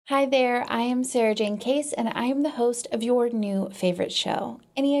Hi there, I am Sarah Jane Case, and I am the host of your new favorite show,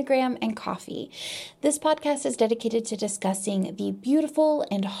 Enneagram and Coffee. This podcast is dedicated to discussing the beautiful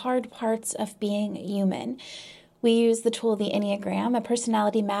and hard parts of being human. We use the tool the Enneagram, a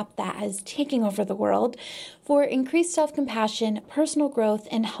personality map that is taking over the world, for increased self-compassion, personal growth,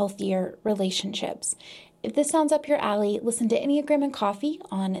 and healthier relationships. If this sounds up your alley, listen to Enneagram and Coffee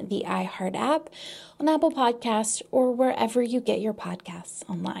on the iHeart app, on Apple Podcasts, or wherever you get your podcasts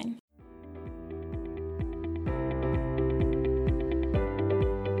online.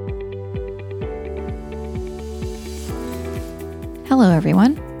 Hello,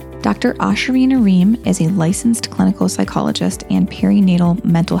 everyone. Dr. Ashurina Ream is a licensed clinical psychologist and perinatal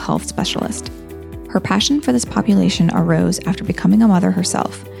mental health specialist. Her passion for this population arose after becoming a mother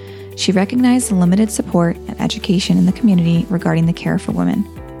herself. She recognized the limited support and education in the community regarding the care for women.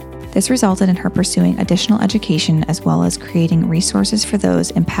 This resulted in her pursuing additional education as well as creating resources for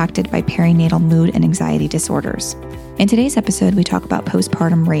those impacted by perinatal mood and anxiety disorders. In today's episode, we talk about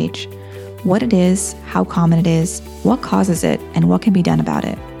postpartum rage, what it is, how common it is, what causes it, and what can be done about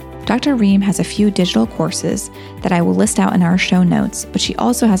it. Dr. Ream has a few digital courses that I will list out in our show notes, but she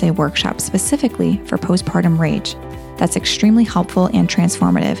also has a workshop specifically for postpartum rage that's extremely helpful and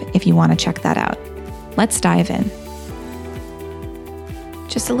transformative if you want to check that out. Let's dive in.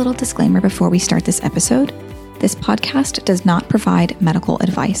 Just a little disclaimer before we start this episode. This podcast does not provide medical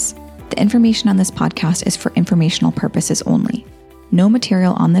advice. The information on this podcast is for informational purposes only. No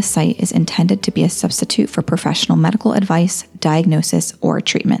material on this site is intended to be a substitute for professional medical advice, diagnosis, or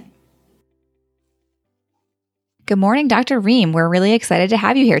treatment. Good morning, Dr. Ream. We're really excited to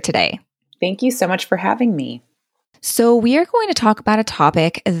have you here today. Thank you so much for having me. So we are going to talk about a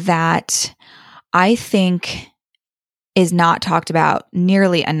topic that I think is not talked about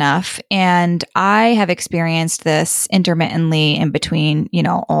nearly enough. And I have experienced this intermittently in between,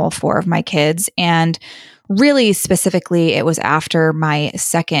 all four of my kids. And really specifically, it was after my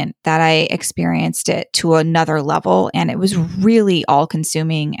second that I experienced it to another level. And it was really all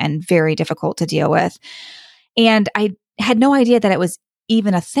consuming and very difficult to deal with. And I had no idea that it was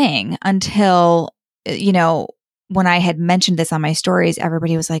even a thing until, when I had mentioned this on my stories,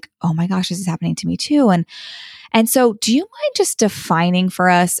 everybody was like, oh my gosh, this is happening to me too. And so do you mind just defining for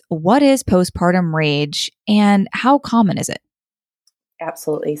us what is postpartum rage and how common is it?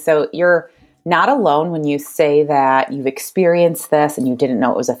 Absolutely. So you're not alone when you say that you've experienced this and you didn't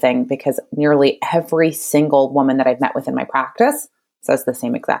know it was a thing, because nearly every single woman that I've met with in my practice says the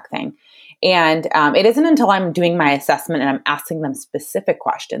same exact thing. And it isn't until I'm doing my assessment and I'm asking them specific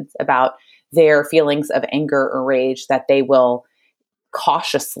questions about their feelings of anger or rage that they will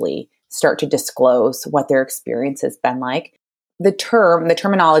cautiously start to disclose what their experience has been like. The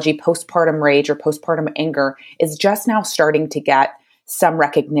terminology postpartum rage or postpartum anger is just now starting to get some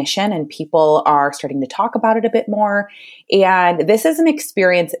recognition, and people are starting to talk about it a bit more. And this is an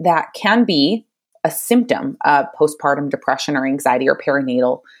experience that can be a symptom of postpartum depression or anxiety, or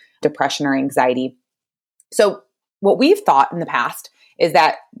perinatal depression or anxiety. So what we've thought in the past is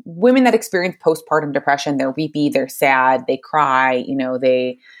that women that experience postpartum depression, they're weepy, they're sad, they cry,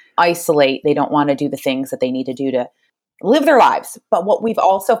 they isolate, they don't want to do the things that they need to do to live their lives. But what we've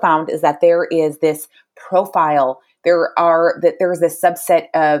also found is that there is this profile, there's this subset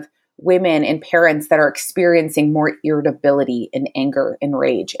of women and parents that are experiencing more irritability and anger and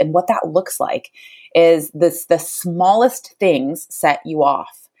rage. And what that looks like is the smallest things set you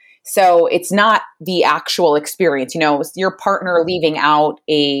off. So it's not the actual experience. Your partner leaving out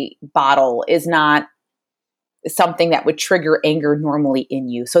a bottle is not something that would trigger anger normally in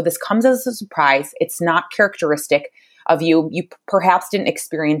you. So this comes as a surprise. It's not characteristic of you. You perhaps didn't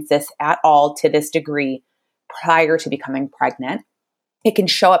experience this at all to this degree prior to becoming pregnant. It can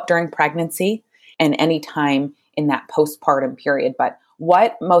show up during pregnancy and any time in that postpartum period. But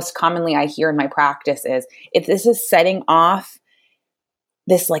what most commonly I hear in my practice is if this is setting off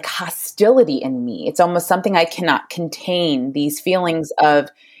this like hostility in me, it's almost something I cannot contain, these feelings of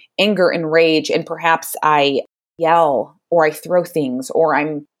anger and rage. And perhaps I yell or I throw things, or I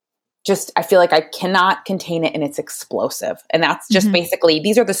feel like I cannot contain it and it's explosive. And that's just basically,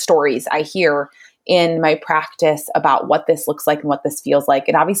 these are the stories I hear in my practice about what this looks like and what this feels like.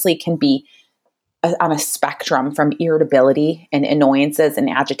 It obviously can be on a spectrum from irritability and annoyances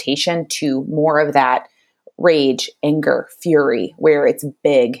and agitation to more of that rage, anger, fury, where it's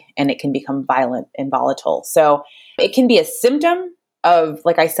big and it can become violent and volatile. So it can be a symptom of,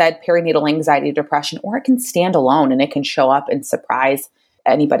 like I said, perinatal anxiety, depression, or it can stand alone and it can show up and surprise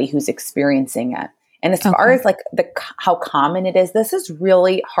anybody who's experiencing it. And as far as like how common it is, this is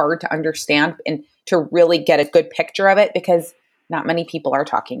really hard to understand and to really get a good picture of it, because not many people are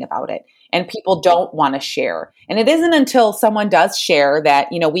talking about it, and people don't want to share. And it isn't until someone does share that,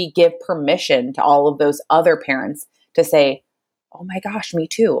 we give permission to all of those other parents to say, oh my gosh, me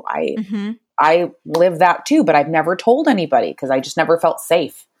too. I live that too, but I've never told anybody because I just never felt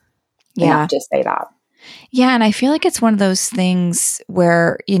safe enough to say that. Yeah. And I feel like it's one of those things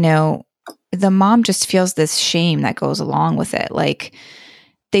where, the mom just feels this shame that goes along with it. Like,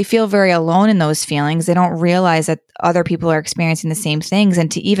 they feel very alone in those feelings. They don't realize that other people are experiencing the same things.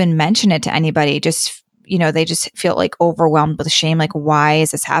 And to even mention it to anybody, just, they just feel like overwhelmed with shame. Like, why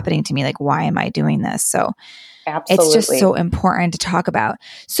is this happening to me? Like, why am I doing this? So absolutely, it's just so important to talk about.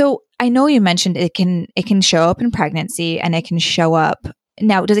 So I know you mentioned it can show up in pregnancy, and it can show up.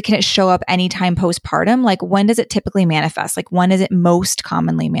 Now, can it show up anytime postpartum? Like, when does it typically manifest? Like, when is it most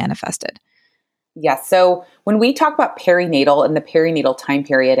commonly manifested? Yes. So when we talk about perinatal and the perinatal time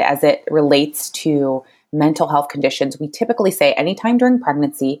period as it relates to mental health conditions, we typically say anytime during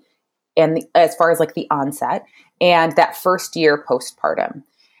pregnancy, and as far as like the onset and that first year postpartum.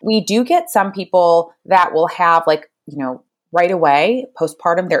 We do get some people that will have right away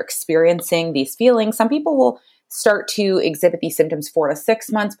postpartum, they're experiencing these feelings. Some people will start to exhibit these symptoms 4 to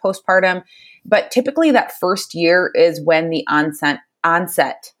 6 months postpartum, but typically that first year is when the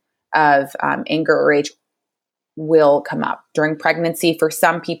onset of anger or rage will come up during pregnancy for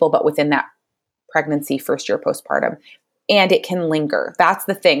some people, but within that pregnancy first year postpartum. And it can linger. That's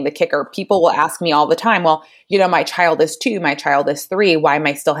the thing, the kicker. People will ask me all the time, well, my child is 2, my child is 3. Why am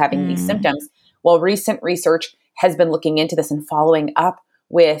I still having these symptoms? Well, recent research has been looking into this and following up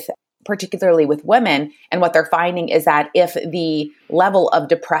with, particularly with women. And what they're finding is that if the level of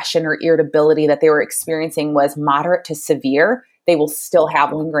depression or irritability that they were experiencing was moderate to severe, they will still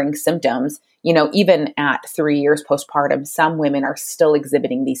have lingering symptoms. Even at 3 years postpartum, some women are still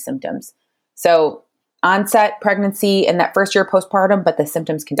exhibiting these symptoms. So onset pregnancy and that first year postpartum, but the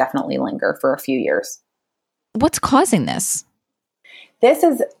symptoms can definitely linger for a few years. What's causing this? This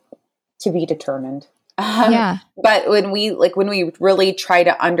is to be determined. Yeah. But when we really try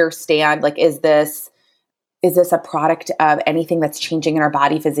to understand, is this a product of anything that's changing in our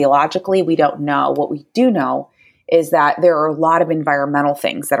body physiologically? We don't know. What we do know is that there are a lot of environmental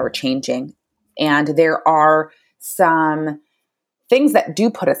things that are changing. And there are some things that do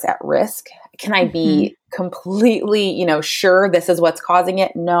put us at risk. Can I be completely, sure this is what's causing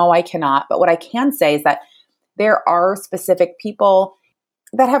it? No, I cannot. But what I can say is that there are specific people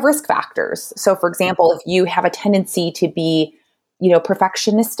that have risk factors. So for example, if you have a tendency to be,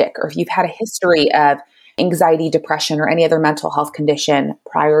 perfectionistic, or if you've had a history of anxiety, depression, or any other mental health condition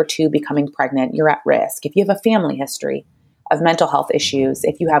prior to becoming pregnant, you're at risk. If you have a family history of mental health issues,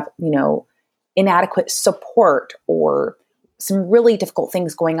 if you have, inadequate support or some really difficult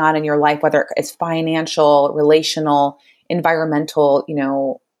things going on in your life, whether it's financial, relational, environmental,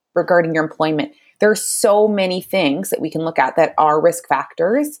 regarding your employment, there are so many things that we can look at that are risk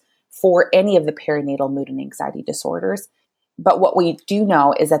factors for any of the perinatal mood and anxiety disorders. But what we do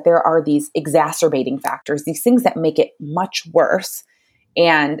know is that there are these exacerbating factors, these things that make it much worse.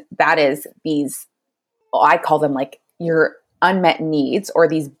 And that is these, I call them like your unmet needs, or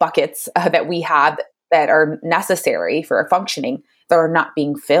these buckets that we have that are necessary for functioning that are not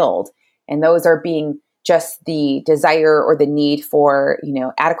being filled. And those are being just the desire or the need for,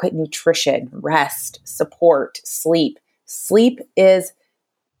 adequate nutrition, rest, support, sleep. Sleep is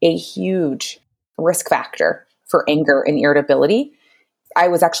a huge risk factor for anger and irritability. I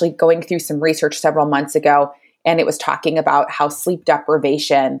was actually going through some research several months ago, and it was talking about how sleep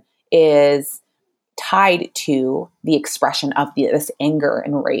deprivation is tied to the expression of this anger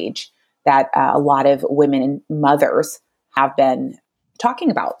and rage that a lot of women and mothers have been talking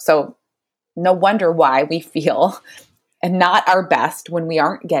about. So no wonder why we feel not our best when we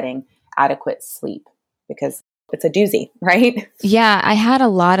aren't getting adequate sleep, because it's a doozy, right? Yeah, I had a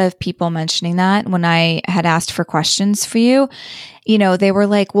lot of people mentioning that when I had asked for questions for you. They were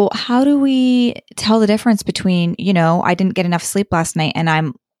like, well, how do we tell the difference between, I didn't get enough sleep last night and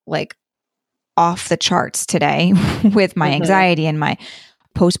I'm like off the charts today with my anxiety and my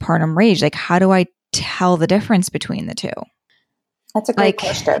postpartum rage. Like, how do I tell the difference between the two? That's a great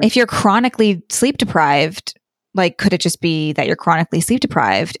question. If you're chronically sleep deprived, could it just be that you're chronically sleep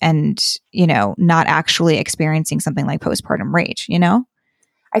deprived and, not actually experiencing something like postpartum rage,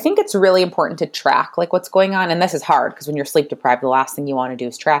 I think it's really important to track what's going on. And this is hard because when you're sleep deprived, the last thing you want to do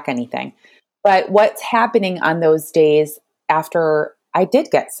is track anything. But what's happening on those days after I did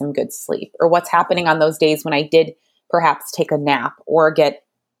get some good sleep, or what's happening on those days when I did perhaps take a nap or get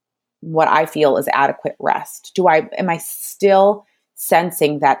what I feel is adequate rest? Am I still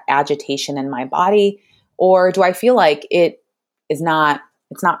sensing that agitation in my body? Or do I feel like it is not,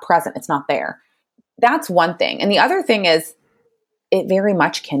 it's not present. It's not there. That's one thing. And the other thing is it very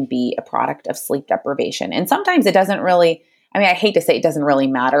much can be a product of sleep deprivation. And sometimes it doesn't really, I mean, I hate to say it doesn't really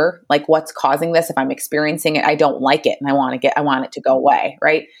matter like what's causing this. If I'm experiencing it, I don't like it and I want it to go away.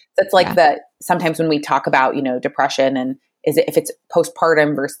 Right. That's like sometimes when we talk about, depression and if it's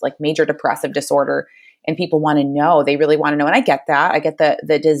postpartum versus like major depressive disorder and people want to know, they really want to know. And I get that. I get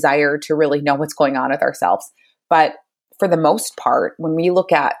the desire to really know what's going on with ourselves. But for the most part, when we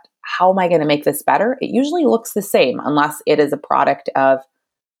look at how am I going to make this better, it usually looks the same unless it is a product of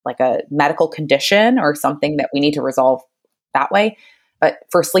like a medical condition or something that we need to resolve that way. But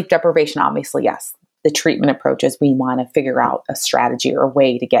for sleep deprivation, obviously, yes, the treatment approaches, we want to figure out a strategy or a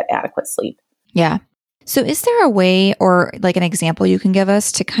way to get adequate sleep. Yeah. So is there a way or like an example you can give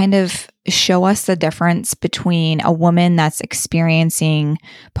us to kind of show us the difference between a woman that's experiencing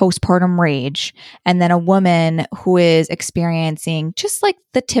postpartum rage and then a woman who is experiencing just like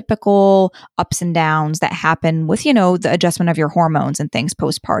the typical ups and downs that happen with, the adjustment of your hormones and things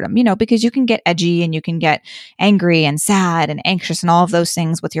postpartum, because you can get edgy and you can get angry and sad and anxious and all of those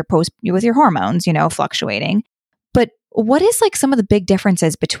things with your hormones, fluctuating. But what is like some of the big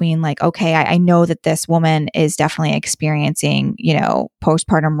differences between like, okay, I know that this woman is definitely experiencing,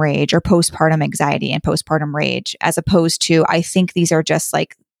 postpartum rage or postpartum anxiety and postpartum rage, as opposed to, I think these are just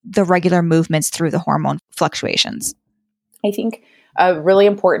like the regular movements through the hormone fluctuations? I think a really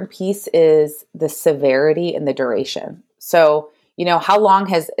important piece is the severity and the duration. So, how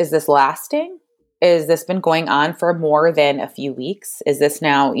long is this lasting? Is this been going on for more than a few weeks? Is this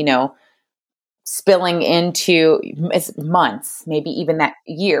now, spilling into months, maybe even that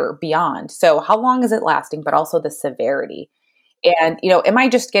year beyond? So how long is it lasting, but also the severity? And, am I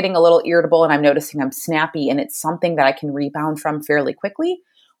just getting a little irritable and I'm noticing I'm snappy and it's something that I can rebound from fairly quickly?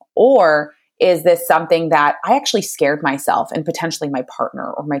 Or is this something that I actually scared myself and potentially my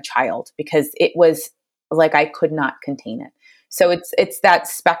partner or my child because it was like I could not contain it? So it's that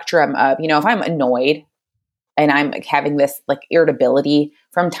spectrum of, if I'm annoyed and I'm having this like irritability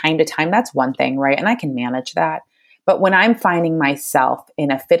from time to time, that's one thing, right? And I can manage that. But when I'm finding myself in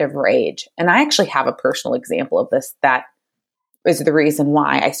a fit of rage, and I actually have a personal example of this, that is the reason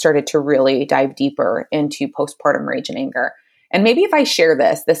why I started to really dive deeper into postpartum rage and anger. And maybe if I share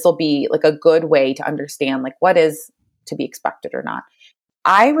this will be like a good way to understand like what is to be expected or not.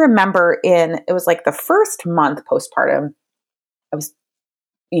 I remember it was like the first month postpartum, I was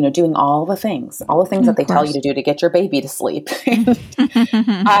doing all the things that they tell you to do to get your baby to sleep.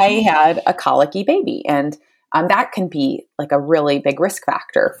 I had a colicky baby, and that can be like a really big risk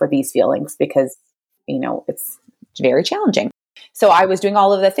factor for these feelings because, it's very challenging. So I was doing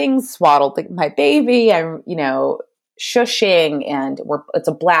all of the things, swaddled my baby, I'm, shushing, and it's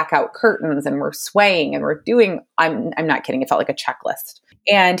a blackout curtains and we're swaying and we're doing, I'm not kidding. It felt like a checklist,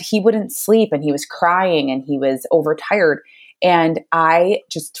 and he wouldn't sleep and he was crying and he was overtired. And I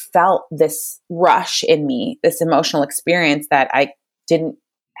just felt this rush in me, this emotional experience that I didn't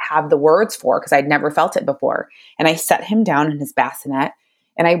have the words for because I'd never felt it before. And I set him down in his bassinet.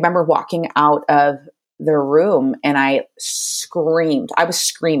 And I remember walking out of the room and I screamed. I was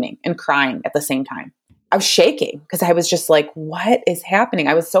screaming and crying at the same time. I was shaking because I was just like, what is happening?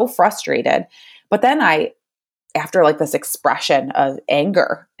 I was so frustrated. But then after like this expression of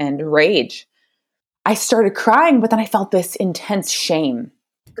anger and rage, I started crying, but then I felt this intense shame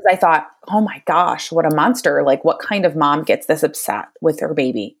because I thought, oh my gosh, what a monster. Like what kind of mom gets this upset with her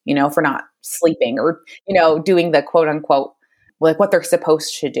baby, for not sleeping or, doing the quote unquote, like what they're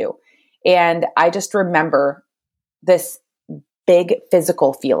supposed to do. And I just remember this big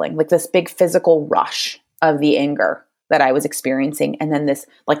physical feeling, like this big physical rush of the anger that I was experiencing. And then this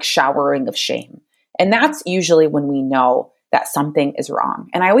like showering of shame. And that's usually when we know that something is wrong.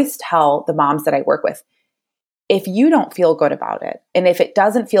 And I always tell the moms that I work with, if you don't feel good about it, and if it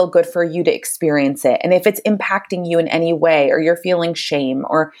doesn't feel good for you to experience it, and if it's impacting you in any way, or you're feeling shame,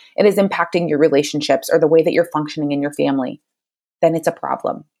 or it is impacting your relationships or the way that you're functioning in your family, then it's a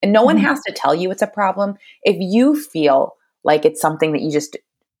problem. And no one has to tell you it's a problem. If you feel like it's something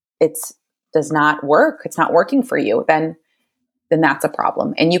that does not work, it's not working for you, then that's a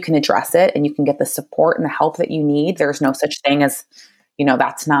problem. And you can address it and you can get the support and the help that you need. There's no such thing as,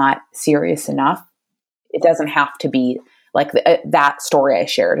 that's not serious enough. It doesn't have to be like that story I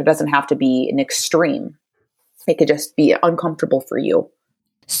shared. It doesn't have to be an extreme. It could just be uncomfortable for you.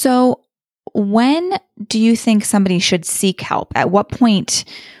 So when do you think somebody should seek help? At what point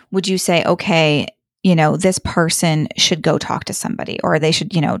would you say, okay, this person should go talk to somebody, or they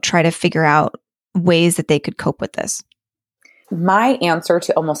should, try to figure out ways that they could cope with this? my answer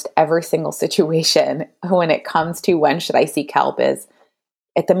to almost every single situation when it comes to when should I seek help is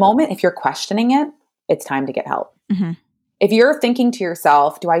at the moment, if you're questioning it, it's time to get help. Mm-hmm. If you're thinking to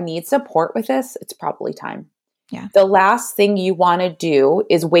yourself, do I need support with this? It's probably time. Yeah. The last thing you want to do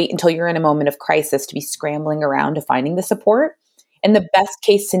is wait until you're in a moment of crisis to be scrambling around to finding the support. And the best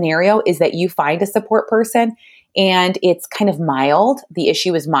case scenario is that you find a support person and it's kind of mild. The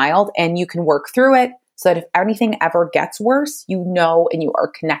issue is mild and you can work through it so that if anything ever gets worse, you know, and you are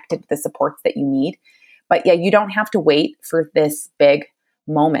connected to the supports that you need. But yeah, you don't have to wait for this big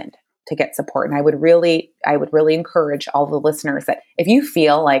moment to get support. And I would really encourage all the listeners that if you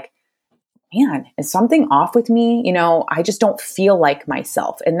feel like, man, is something off with me? You know, I just don't feel like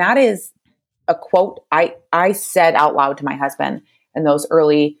myself. And that is a quote I said out loud to my husband in those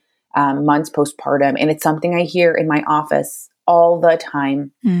early months postpartum. And it's something I hear in my office all the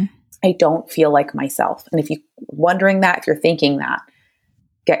time. I don't feel like myself. And if you're wondering that, if you're thinking that,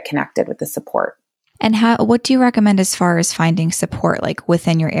 get connected with the support. And what do you recommend as far as finding support, like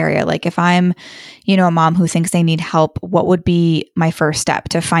within your area? Like if I'm, a mom who thinks they need help, what would be my first step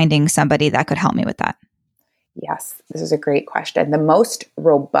to finding somebody that could help me with that? Yes, this is a great question. The most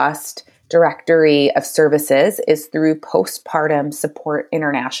robust directory of services is through Postpartum Support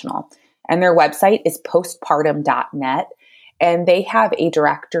International. And their website is postpartum.net. And they have a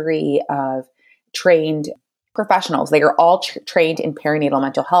directory of trained professionals. They are all trained in perinatal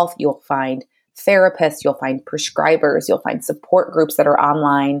mental health. You'll find therapists, you'll find prescribers, you'll find support groups that are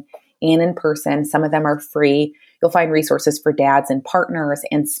online and in person. Some of them are free. You'll find resources for dads and partners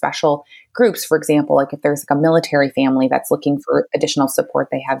and special groups. For example, like if there's like a military family that's looking for additional support,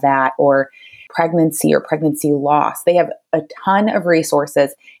 they have that, or pregnancy loss. They have a ton of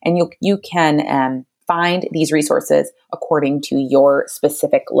resources, and you can find these resources according to your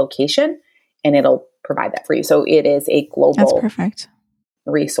specific location, and it'll provide that for you. So it is a global That's perfect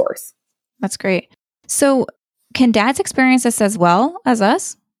resource. That's great. So can dads experience this as well as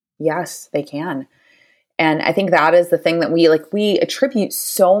us? Yes, they can. And I think that is the thing that we attribute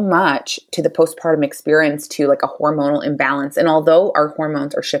so much to the postpartum experience to like a hormonal imbalance. And although our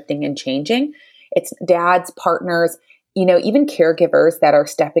hormones are shifting and changing, it's dads, partners, even caregivers that are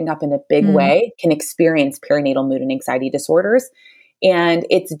stepping up in a big way can experience perinatal mood and anxiety disorders. And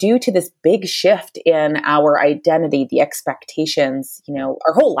it's due to this big shift in our identity, the expectations,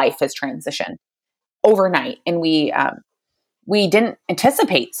 our whole life has transitioned overnight. And we didn't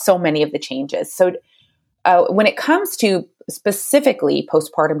anticipate so many of the changes. So when it comes to specifically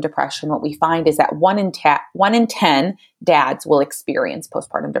postpartum depression, what we find is that 1 in 10 dads will experience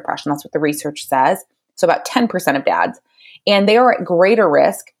postpartum depression. That's what the research says. So about 10% of dads. And they are at greater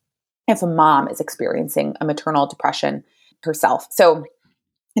risk if a mom is experiencing a maternal depression herself. So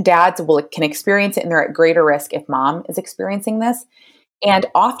dads can experience it, and they're at greater risk if mom is experiencing this. And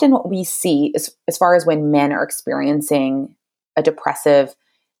often what we see is, as far as when men are experiencing a depressive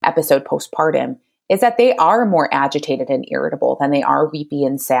episode postpartum, is that they are more agitated and irritable than they are weepy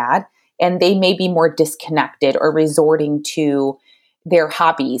and sad. And they may be more disconnected or resorting to their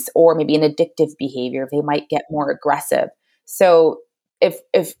hobbies or maybe an addictive behavior. They might get more aggressive. So if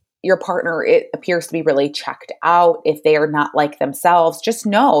your partner, it appears to be really checked out, if they are not like themselves, just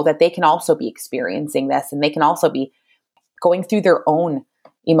know that they can also be experiencing this, and they can also be going through their own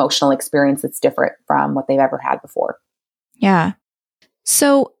emotional experience that's different from what they've ever had before. Yeah.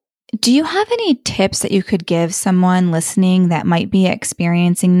 So do you have any tips that you could give someone listening that might be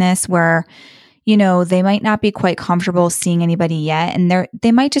experiencing this where, they might not be quite comfortable seeing anybody yet, and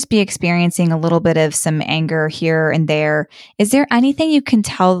they might just be experiencing a little bit of some anger here and there? Is there anything you can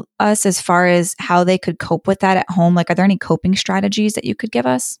tell us as far as how they could cope with that at home? Like, are there any coping strategies that you could give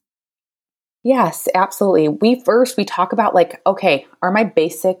us? Yes, absolutely. We talk about okay, are my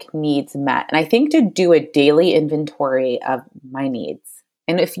basic needs met? And I think to do a daily inventory of my needs.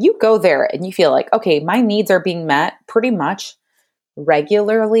 And if you go there and you feel like, okay, my needs are being met pretty much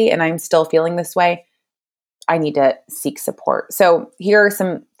regularly and I'm still feeling this way, I need to seek support. So here are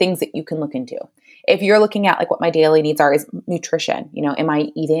some things that you can look into. If you're looking at what my daily needs are, is nutrition. Am I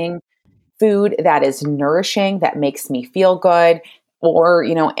eating food that is nourishing, that makes me feel good? Or,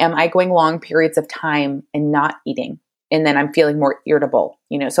 am I going long periods of time and not eating? And then I'm feeling more irritable,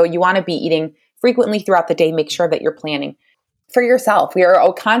 So you want to be eating frequently throughout the day. Make sure that you're planning for yourself. We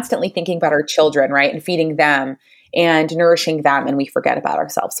are constantly thinking about our children, right? And feeding them and nourishing them. And we forget about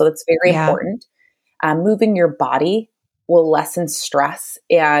ourselves. So that's very important. Moving your body will lessen stress.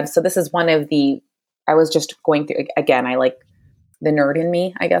 And so this is one of I was just going through, again, I like the nerd in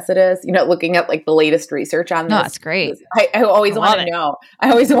me, I guess it is, looking at the latest research on this. No, it's great. I always want to know. I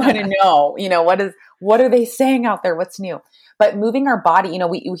always want to know, what are they saying out there? What's new? But moving our body,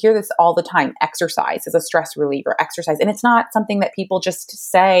 we hear this all the time. Exercise is a stress reliever, exercise. And it's not something that people just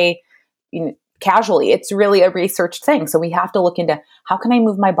say casually. It's really a researched thing. So we have to look into how can I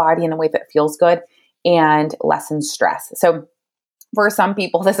move my body in a way that feels good and lessen stress. So for some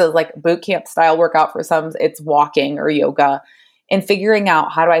people, this is like boot camp style workout. For some, it's walking or yoga, and figuring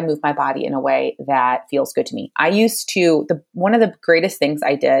out how do I move my body in a way that feels good to me. I used to, one of the greatest things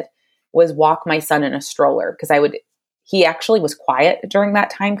I did was walk my son in a stroller, because he actually was quiet during that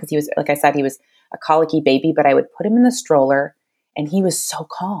time because he was, like I said, he was a colicky baby, but I would put him in the stroller and he was so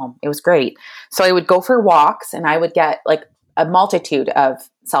calm. It was great. So I would go for walks and I would get like a multitude of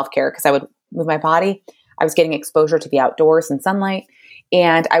self-care because I would move my body. I was getting exposure to the outdoors and sunlight.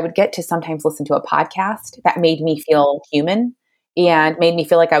 And I would get to sometimes listen to a podcast that made me feel human and made me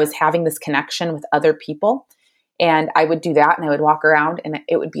feel like I was having this connection with other people. And I would do that and I would walk around and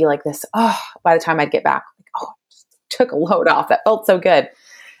it would be like this, by the time I'd get back, took a load off. That felt so good.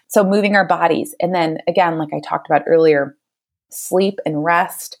 So moving our bodies. And then again, like I talked about earlier, sleep and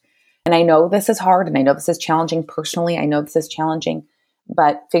rest. And I know this is hard and I know this is challenging personally. I know this is challenging,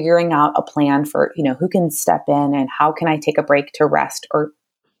 but figuring out a plan for, who can step in and how can I take a break to rest or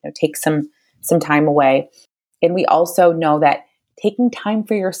take some time away. And we also know that taking time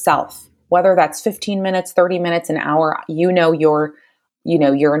for yourself, whether that's 15 minutes, 30 minutes, an hour, your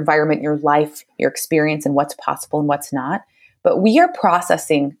environment, your life, your experience, and what's possible and what's not. But we are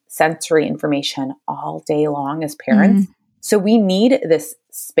processing sensory information all day long as parents. Mm-hmm. So we need this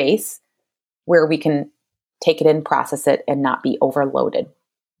space where we can take it in, process it, and not be overloaded.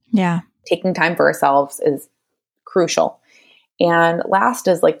 Yeah. Taking time for ourselves is crucial. And last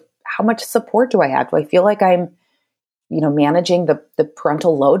is like, how much support do I have? Do I feel like I'm managing the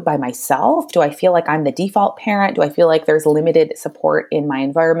parental load by myself? Do I feel like I'm the default parent? Do I feel like there's limited support in my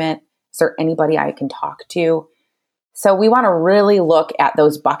environment? Is there anybody I can talk to? So we want to really look at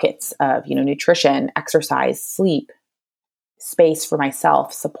those buckets of, nutrition, exercise, sleep, space for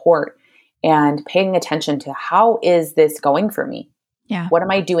myself, support, and paying attention to how is this going for me? Yeah. What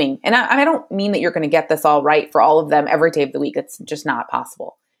am I doing? And I don't mean that you're going to get this all right for all of them every day of the week. It's just not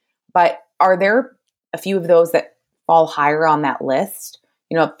possible. But are there a few of those that fall higher on that list?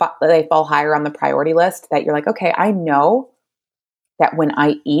 They fall higher on the priority list that you're like, okay, I know that when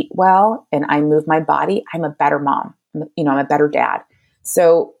I eat well and I move my body, I'm a better mom. I'm a better dad.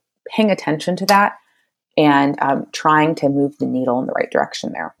 So paying attention to that and trying to move the needle in the right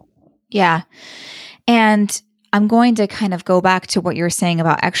direction there. Yeah. And I'm going to kind of go back to what you were saying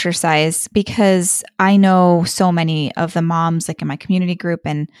about exercise, because I know so many of the moms like in my community group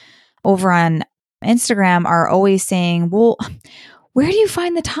and over on Instagram are always saying, well, where do you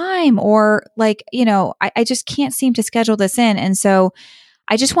find the time? Or like, I just can't seem to schedule this in. And so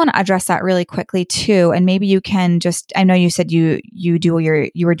I just want to address that really quickly too. And maybe you can I know you said you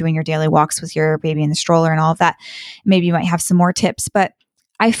were doing your daily walks with your baby in the stroller and all of that. Maybe you might have some more tips, but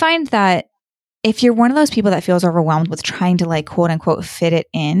I find that if you're one of those people that feels overwhelmed with trying to like quote unquote fit it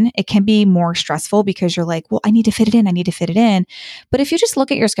in, it can be more stressful because you're like, well, I need to fit it in. But if you just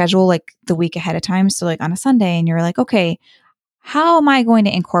look at your schedule like the week ahead of time, so like on a Sunday, and you're like, okay, how am I going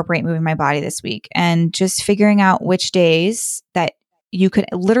to incorporate moving my body this week? And just figuring out which days that you could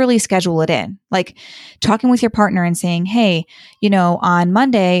literally schedule it in, like talking with your partner and saying, hey, on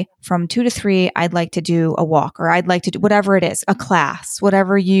Monday from 2 to 3, I'd like to do a walk, or I'd like to do whatever it is, a class,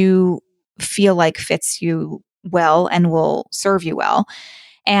 whatever you feel like fits you well and will serve you well,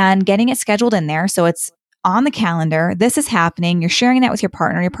 and getting it scheduled in there. So it's on the calendar. This is happening. You're sharing that with your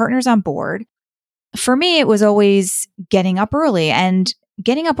partner. Your partner's on board. For me, it was always getting up early, and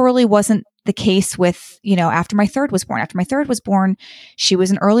getting up early wasn't the case with, after my third was born. After my third was born, she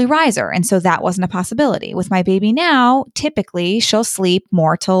was an early riser. And so that wasn't a possibility. With my baby now, typically she'll sleep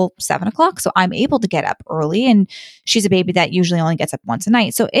more till 7 o'clock. So I'm able to get up early, and she's a baby that usually only gets up once a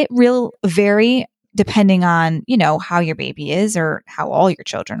night. So it will vary depending on, how your baby is or how all your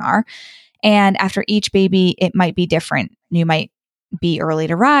children are. And after each baby, it might be different. You might be early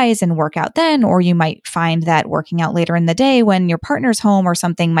to rise and work out then, or you might find that working out later in the day when your partner's home or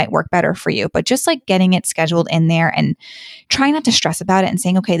something might work better for you. But just like getting it scheduled in there and trying not to stress about it and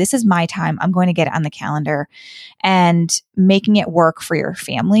saying, okay, this is my time. I'm going to get it on the calendar, and making it work for your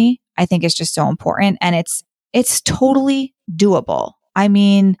family, I think is just so important. And it's totally doable. I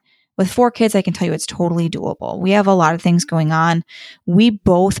mean, with 4 kids, I can tell you it's totally doable. We have a lot of things going on. We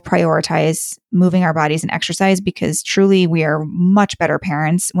both prioritize moving our bodies and exercise because truly we are much better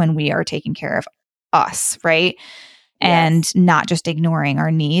parents when we are taking care of us, right? Yes. And not just ignoring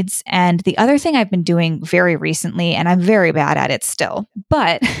our needs. And the other thing I've been doing very recently, and I'm very bad at it still,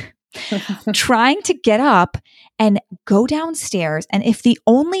 but trying to get up and go downstairs. And if the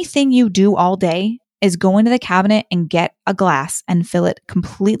only thing you do all day is go into the cabinet and get a glass and fill it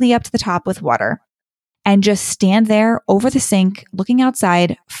completely up to the top with water and just stand there over the sink looking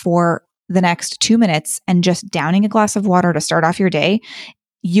outside for the next 2 minutes and just downing a glass of water to start off your day,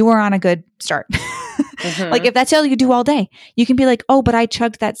 you are on a good start. Like if that's all you do all day, you can be like, oh, but I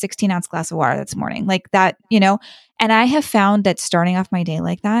chugged that 16-ounce glass of water this morning. Like that, and I have found that starting off my day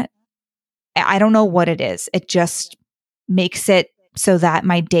like that, I don't know what it is. It just makes it so that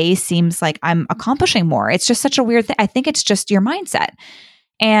my day seems like I'm accomplishing more. It's just such a weird thing. I think it's just your mindset.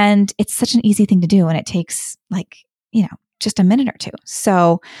 And it's such an easy thing to do. And it takes just a minute or two.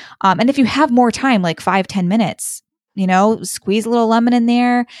 So, and if you have more time, like 5-10 minutes, squeeze a little lemon in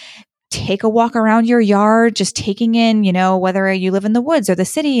there, take a walk around your yard, just taking in, whether you live in the woods or the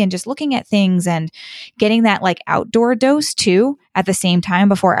city and just looking at things and getting that like outdoor dose too at the same time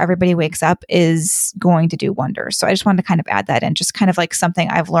before everybody wakes up is going to do wonders. So I just wanted to kind of add that in, just kind of like something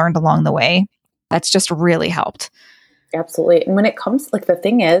I've learned along the way that's just really helped. Absolutely. And when it comes, like the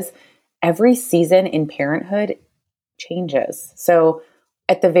thing is, every season in parenthood changes. So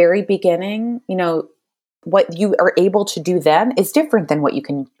at the very beginning, what you are able to do then is different than what you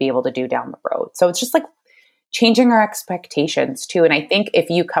can be able to do down the road. So it's just like changing our expectations too. And I think if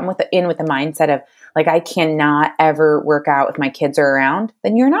you come with the mindset of like, I cannot ever work out if my kids are around,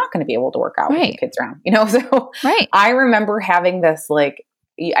 then you're not going to be able to work out with your kids around, So I remember having this, like,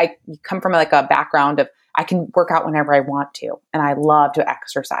 I come from like a background of I can work out whenever I want to, and I love to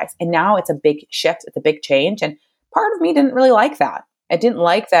exercise. And now it's a big shift. It's a big change. And part of me didn't really like that. I didn't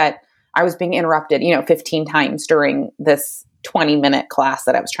like that I was being interrupted, 15 times during this 20-minute class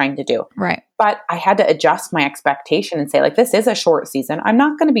that I was trying to do. Right. But I had to adjust my expectation and say, like, this is a short season. I'm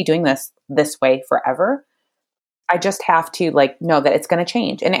not going to be doing this way forever. I just have to know that it's going to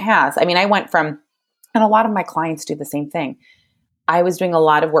change. And it has. I mean, I went from, and a lot of my clients do the same thing. I was doing a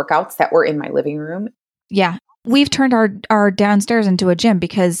lot of workouts that were in my living room. Yeah. We've turned our downstairs into a gym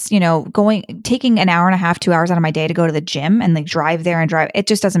because, taking an hour and a half, 2 hours out of my day to go to the gym and drive there and drive, it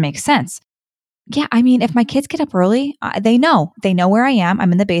just doesn't make sense. Yeah. I mean, if my kids get up early, they know where I am.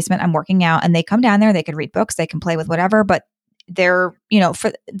 I'm in the basement, I'm working out, and they come down there, they can read books, they can play with whatever, but they're,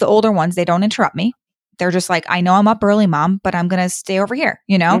 for the older ones, they don't interrupt me. They're just like, I know I'm up early, Mom, but I'm going to stay over here,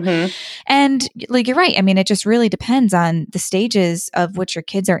 And like, you're right. I mean, it just really depends on the stages of which your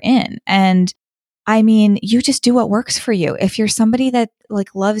kids are in. And I mean, you just do what works for you. If you're somebody that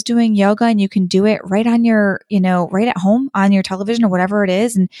loves doing yoga and you can do it right on your, right at home on your television or whatever it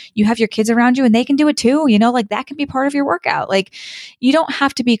is, and you have your kids around you and they can do it too, that can be part of your workout. Like, you don't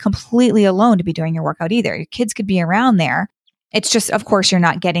have to be completely alone to be doing your workout either. Your kids could be around there. It's just, of course, you're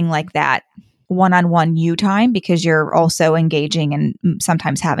not getting like that one-on-one you time because you're also engaging and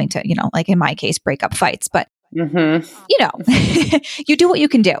sometimes having to, like in my case, break up fights. But you do what you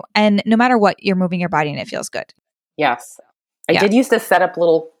can do. And no matter what, you're moving your body and it feels good. Yes. I did used to set up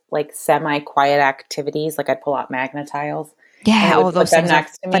little semi-quiet activities. Like I'd pull out magnet tiles. Yeah. All those things are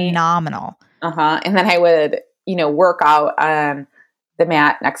phenomenal. And then I would, work out on the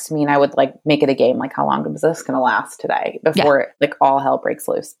mat next to me and I would make it a game. Like, how long is this going to last today before all hell breaks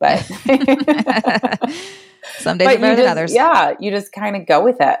loose? But some days are better than others. Yeah. You just kind of go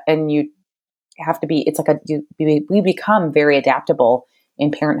with it and you have to be, it's we become very adaptable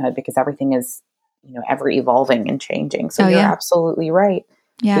in parenthood because everything is, ever evolving and changing. So you're absolutely right.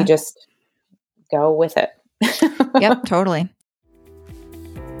 Yeah. We just go with it. Yep, totally.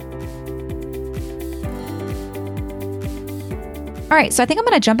 All right. So I think I'm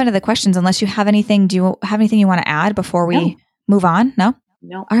going to jump into the questions unless you have anything. Do you have anything you want to add before we move on? No?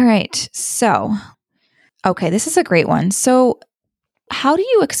 No. All right. So, okay. This is a great one. So how do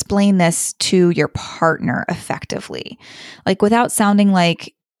you explain this to your partner effectively? Without sounding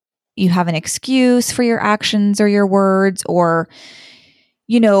like you have an excuse for your actions or your words, or,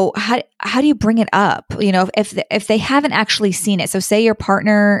 how do you bring it up? If they haven't actually seen it. So say your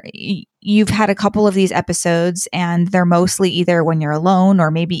partner, you've had a couple of these episodes and they're mostly either when you're alone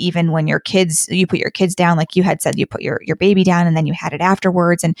or maybe even when you put your kids down, like you had said, you put your baby down and then you had it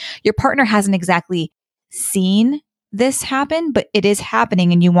afterwards, and your partner hasn't exactly seen this happen, but it is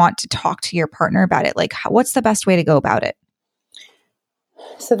happening and you want to talk to your partner about it. What's the best way to go about it?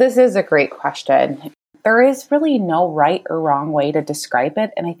 So this is a great question. There is really no right or wrong way to describe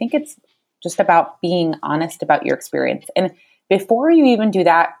it. And I think it's just about being honest about your experience. And before you even do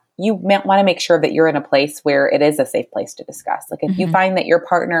that, you want to make sure that you're in a place where it is a safe place to discuss. If you find that your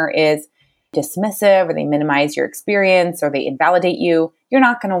partner is dismissive or they minimize your experience or they invalidate you, you're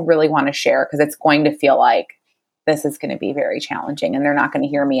not going to really want to share because it's going to feel like this is going to be very challenging and they're not going to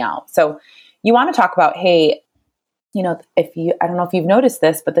hear me out. So you want to talk about, hey, I don't know if you've noticed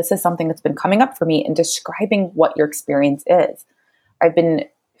this, but this is something that's been coming up for me, and describing what your experience is. I've been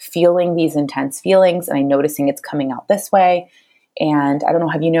feeling these intense feelings and I'm noticing it's coming out this way. And I don't know,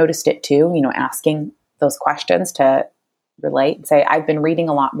 have you noticed it too? Asking those questions to relate and say, I've been reading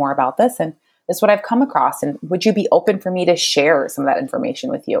a lot more about this and this is what I've come across. And would you be open for me to share some of that information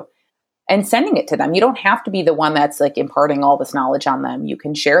with you? And sending it to them. You don't have to be the one that's like imparting all this knowledge on them. You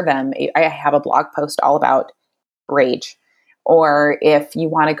can share them. I have a blog post all about rage. Or if you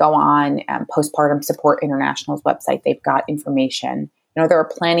want to go on Postpartum Support International's website, they've got information. There are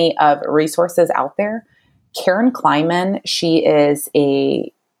plenty of resources out there. Karen Kleiman, she is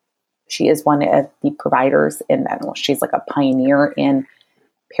one of the providers in that. Well, she's like a pioneer in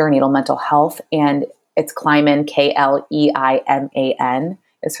perinatal mental health, and it's Kleiman, Kleiman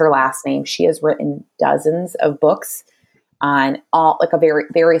is her last name. She has written dozens of books on all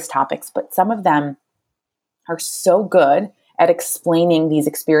various topics, but some of them are so good at explaining these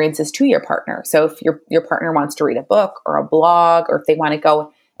experiences to your partner. So if your partner wants to read a book or a blog, or if they want to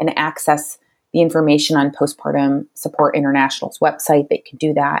go and access the information on Postpartum Support International's website, they can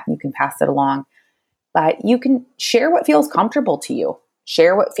do that. You can pass it along. But you can share what feels comfortable to you.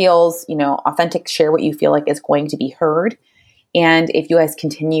 Share what feels, authentic. Share what you feel like is going to be heard. And if you guys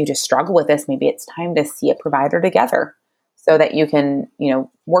continue to struggle with this, maybe it's time to see a provider together so that you can,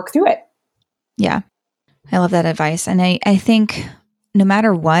 work through it. Yeah. I love that advice. And I think no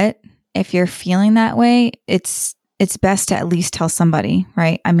matter what, if you're feeling that way, it's best to at least tell somebody,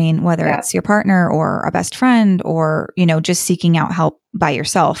 right? I mean, whether it's your partner or a best friend or, just seeking out help by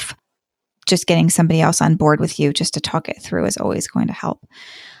yourself, just getting somebody else on board with you just to talk it through is always going to help.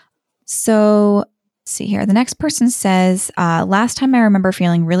 So let's see here. The next person says, last time I remember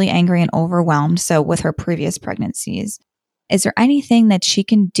feeling really angry and overwhelmed. So with her previous pregnancies, is there anything that she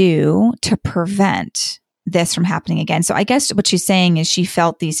can do to prevent this from happening again? So I guess what she's saying is she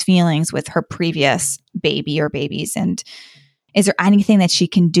felt these feelings with her previous baby or babies. And is there anything that she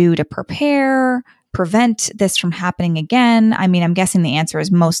can do to prevent this from happening again? I mean, I'm guessing the answer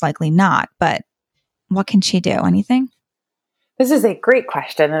is most likely not, but what can she do? Anything? This is a great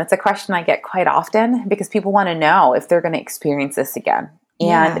question. And it's a question I get quite often because people want to know if they're going to experience this again.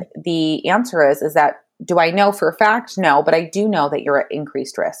 Yeah. And the answer is that, do I know for a fact? No, but I do know that you're at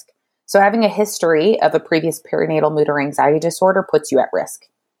increased risk. So having a history of a previous perinatal mood or anxiety disorder puts you at risk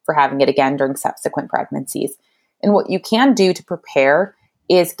for having it again during subsequent pregnancies. And what you can do to prepare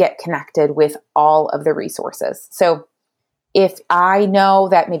is get connected with all of the resources. So if I know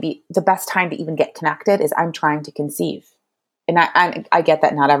that maybe the best time to even get connected is I'm trying to conceive. And I get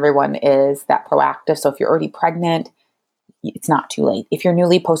that not everyone is that proactive. So if you're already pregnant, it's not too late. If you're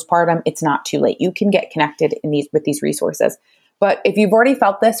newly postpartum, it's not too late. You can get connected with these resources. But if you've already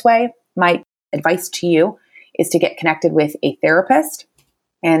felt this way, my advice to you is to get connected with a therapist.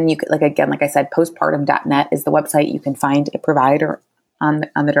 And you could, like I said, postpartum.net is the website. You can find a provider on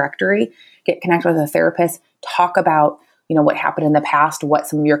the directory, get connected with a therapist, talk about, what happened in the past, what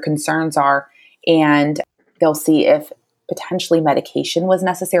some of your concerns are, and they'll see if potentially medication was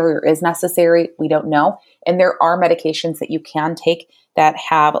necessary or is necessary. We don't know. And there are medications that you can take that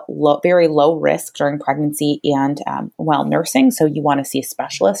have very low risk during pregnancy and while nursing. So you want to see a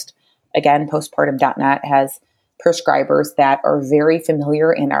specialist. Again, postpartum.net has prescribers that are very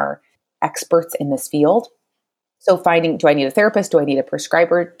familiar and are experts in this field. So finding, do I need a therapist? Do I need a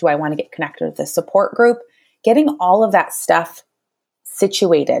prescriber? Do I want to get connected with a support group? Getting all of that stuff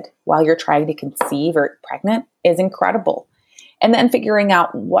situated while you're trying to conceive or pregnant is incredible. And then figuring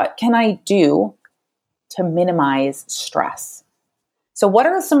out, what can I do to minimize stress? So what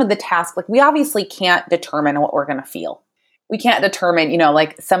are some of the tasks? Like, we obviously can't determine what we're going to feel. We can't determine,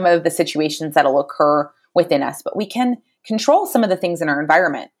 some of the situations that'll occur within us, but we can control some of the things in our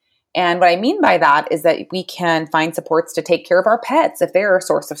environment. And what I mean by that is that we can find supports to take care of our pets if they're a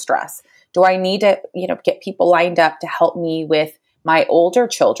source of stress. Do I need to, get people lined up to help me with my older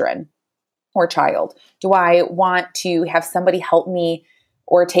children or child? Do I want to have somebody help me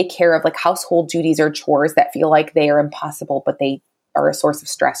or take care of household duties or chores that feel like they are impossible, but they are a source of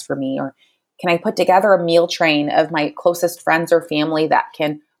stress for me? Or can I put together a meal train of my closest friends or family that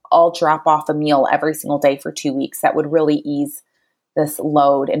can all drop off a meal every single day for 2 weeks? That would really ease this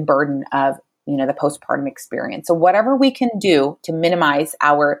load and burden of, the postpartum experience. So whatever we can do to minimize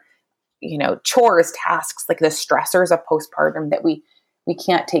our, chores, tasks, like the stressors of postpartum that we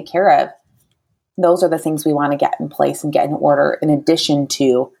can't take care of, those are the things we want to get in place and get in order, in addition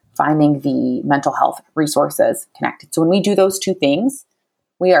to finding the mental health resources connected. So when we do those two things,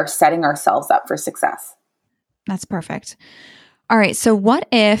 we are setting ourselves up for success. That's perfect. All right. So what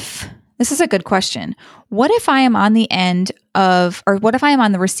if, this is a good question. What if I am on the end of, or what if I am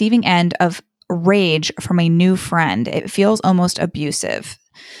on the receiving end of rage from a new friend? It feels almost abusive.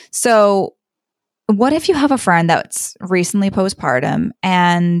 So what if you have a friend that's recently postpartum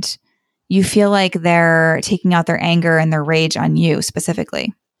and you feel like they're taking out their anger and their rage on you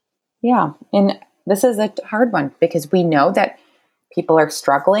specifically? Yeah. And this is a hard one because we know that people are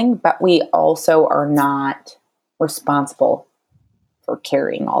struggling, but we also are not responsible for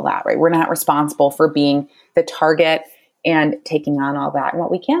carrying all that, right? We're not responsible for being the target and taking on all that. And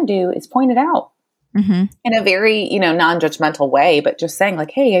what we can do is point it out in a very, non-judgmental way, but just saying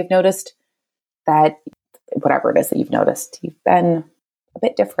like, hey, I've noticed that whatever it is that you've noticed, you've been a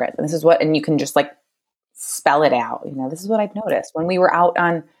bit different. And this is what, and you can just like spell it out. This is what I've noticed. When we were out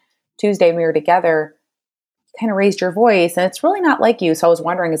on Tuesday and we were together, you kind of raised your voice and it's really not like you. So I was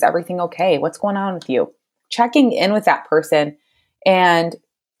wondering, is everything okay? What's going on with you? Checking in with that person and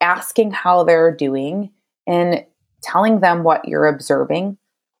asking how they're doing and telling them what you're observing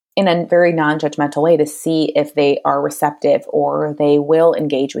in a very non-judgmental way to see if they are receptive or they will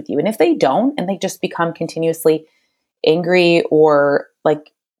engage with you. And if they don't, and they just become continuously angry or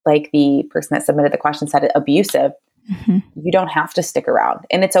like the person that submitted the question said, abusive, you don't have to stick around.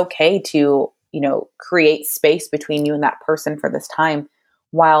 And it's okay to, create space between you and that person for this time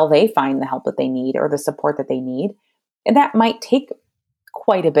while they find the help that they need or the support that they need. And that might take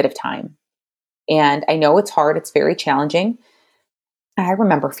quite a bit of time. And I know it's hard. It's very challenging. I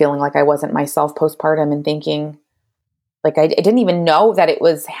remember feeling like I wasn't myself postpartum and thinking like I didn't even know that it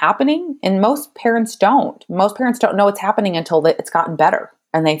was happening. And most parents don't. Most parents don't know it's happening until it's gotten better.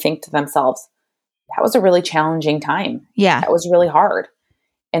 And they think to themselves, that was a really challenging time. Yeah. That was really hard.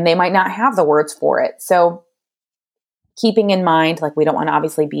 And they might not have the words for it. So keeping in mind, like we don't want to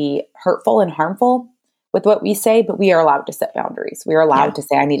obviously be hurtful and harmful with what we say, but we are allowed to set boundaries. We are allowed to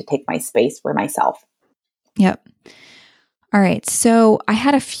say, I need to take my space for myself. Yep. All right. So I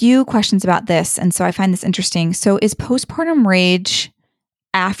had a few questions about this. And so I find this interesting. So is postpartum rage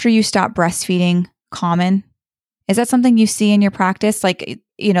after you stop breastfeeding common? Is that something you see in your practice? Like,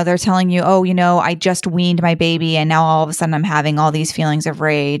 they're telling you, oh, I just weaned my baby and now all of a sudden I'm having all these feelings of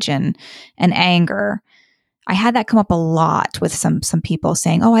rage and anger. I had that come up a lot with some people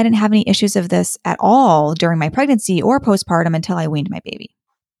saying, oh, I didn't have any issues of this at all during my pregnancy or postpartum until I weaned my baby.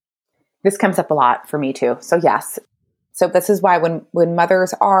 This comes up a lot for me too. So yes. So this is why when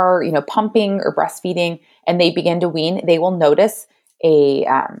mothers are, pumping or breastfeeding and they begin to wean, they will notice a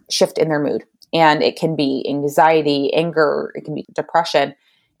shift in their mood. And it can be anxiety, anger, it can be depression.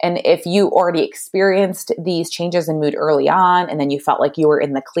 And if you already experienced these changes in mood early on, and then you felt like you were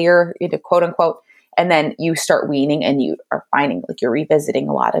in the clear, quote unquote, and then you start weaning and you are finding like you're revisiting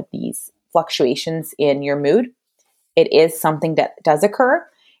a lot of these fluctuations in your mood, it is something that does occur.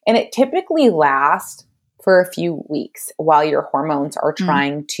 And it typically lasts for a few weeks while your hormones are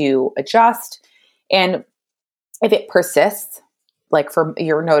trying to adjust. And if it persists, like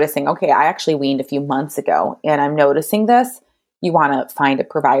you're noticing, okay, I actually weaned a few months ago and I'm noticing this, you want to find a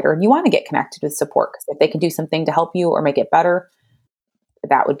provider and you want to get connected with support because if they can do something to help you or make it better,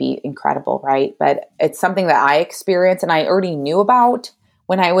 that would be incredible, right? But it's something that I experienced and I already knew about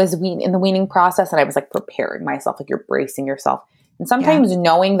when I was in the weaning process, and I was like preparing myself, like you're bracing yourself. And sometimes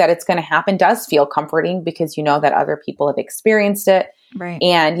knowing that it's going to happen does feel comforting because you know that other people have experienced it. Right.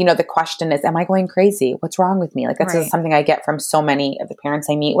 And, the question is, am I going crazy? What's wrong with me? Like that's just something I get from so many of the parents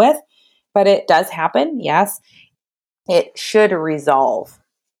I meet with, but it does happen. Yes. It should resolve,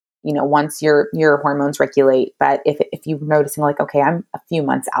 once your hormones regulate. But if you're noticing like, okay, I'm a few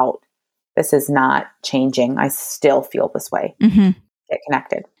months out, this is not changing. I still feel this way. Get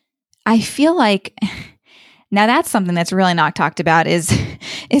connected. I feel like now that's something that's really not talked about is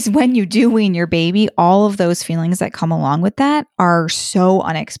when you do wean your baby, all of those feelings that come along with that are so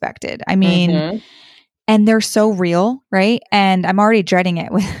unexpected. I mean, and they're so real, right? And I'm already dreading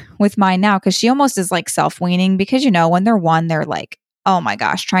it with mine now because she almost is like self-weaning because, when they're one, they're like, oh my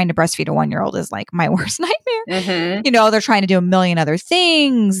gosh, trying to breastfeed a 1-year-old is like my worst nightmare. They're trying to do a million other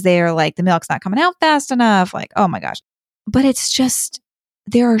things. They're like, the milk's not coming out fast enough. Like, oh my gosh. But it's just,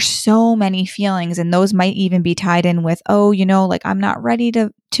 there are so many feelings and those might even be tied in with, like I'm not ready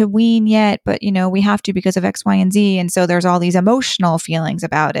to wean yet, but we have to because of X, Y, and Z. And so there's all these emotional feelings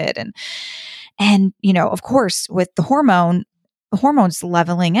about it. And of course with the hormones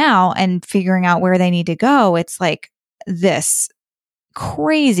leveling out and figuring out where they need to go, it's like this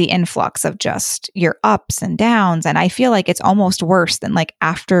crazy influx of just your ups and downs. And I feel like it's almost worse than like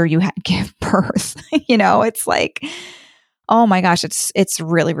after you give birth, it's like, Oh my gosh, it's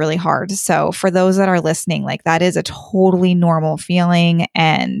really, really hard. So for those that are listening, like that is a totally normal feeling,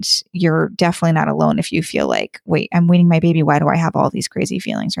 and you're definitely not alone if you feel like, wait, I'm weaning my baby. Why do I have all these crazy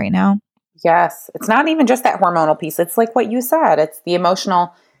feelings right now? Yes. It's not even just that hormonal piece. It's like what you said. It's the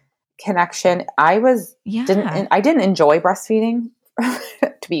emotional connection. I didn't enjoy breastfeeding,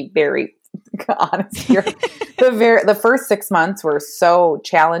 to be very honest here. The first 6 months were so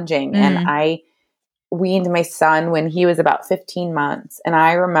challenging, and I weaned my son when he was about 15 months, and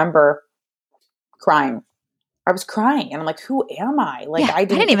I remember crying. I was crying, and I'm like, "Who am I?" Like, I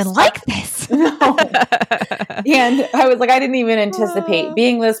didn't even like this. No. And I was like, I didn't even anticipate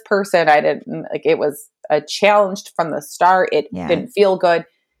being this person. I didn't like. It was a challenge from the start. It didn't feel good,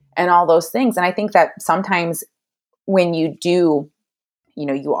 and all those things. And I think that sometimes when you do,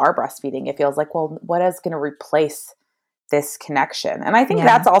 you are breastfeeding, it feels like, well, what is going to replace this connection? And I think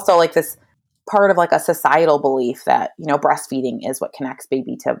that's also like this part of like a societal belief that, breastfeeding is what connects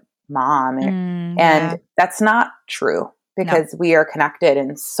baby to mom. And that's not true, because we are connected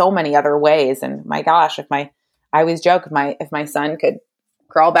in so many other ways. And my gosh, I always joke, if my son could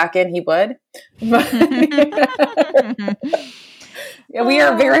crawl back in, he would. We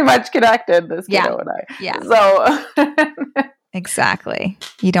are very much connected, this kiddo and I. Yeah. So exactly.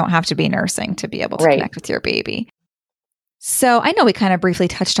 You don't have to be nursing to be able to connect with your baby. So I know we kind of briefly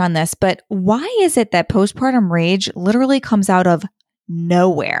touched on this, but why is it that postpartum rage literally comes out of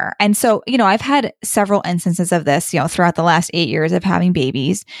nowhere? And so, I've had several instances of this, throughout the last 8 years of having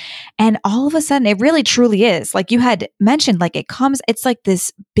babies. And all of a sudden, it really truly is. Like you had mentioned, like it's like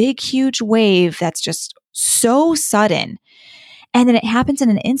this big, huge wave that's just so sudden. And then it happens in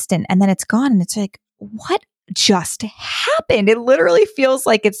an instant, and then it's gone. And it's like, what just happened? It literally feels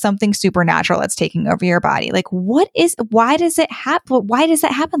like it's something supernatural that's taking over your body. Like, why does it happen? Why does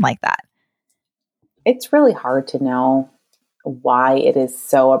that happen like that? It's really hard to know why it is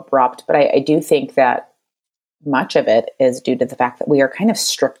so abrupt, but I do think that much of it is due to the fact that we are kind of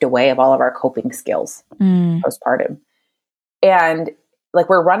stripped away of all of our coping skills postpartum. And like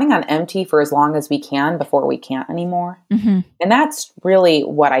we're running on empty for as long as we can before we can't anymore. And that's really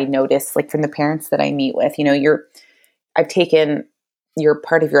what I notice, like from the parents that I meet with. I've taken your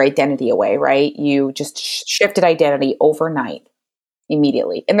part of your identity away, right? You just shifted identity overnight,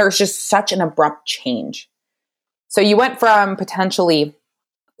 immediately. And there's just such an abrupt change. So you went from potentially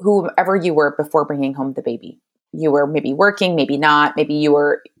whoever you were before bringing home the baby. You were maybe working, maybe not. Maybe you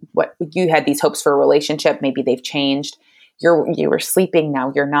had these hopes for a relationship. Maybe they've changed. You were sleeping,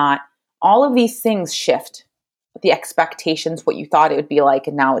 now you're not. All of these things shift. The expectations, what you thought it would be like,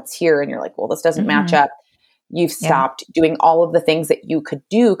 and now it's here, and you're like, well, this doesn't match up. You've stopped doing all of the things that you could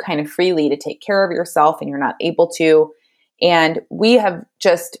do kind of freely to take care of yourself, and you're not able to. And we have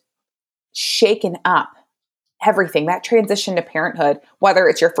just shaken up everything. That transition to parenthood, whether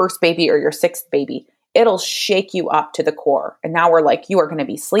it's your first baby or your sixth baby, it'll shake you up to the core. And now we're like, you are going to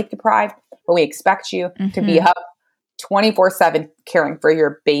be sleep deprived, but we expect you to be up 24/7 caring for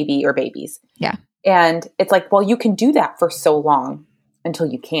your baby or babies. Yeah. And it's like, well, you can do that for so long until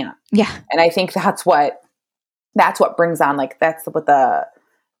you can't. Yeah. And I think that's what brings on, like, that's what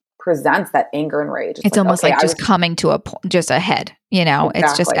presents that anger and rage. It's like, almost like just coming to just a head, Exactly.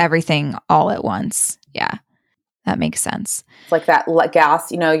 It's just everything all at once. Yeah. That makes sense. It's like that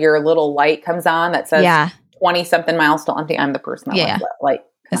gas, your little light comes on that says 20 something miles till empty. I'm the person that light.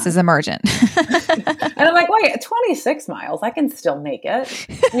 This is emergent. And I'm like, wait, 26 miles, I can still make it.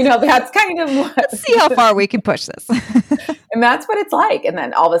 That's kind of what. Let's see how far we can push this. And that's what it's like. And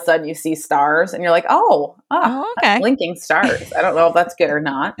then all of a sudden you see stars and you're like, okay. Blinking stars. I don't know if that's good or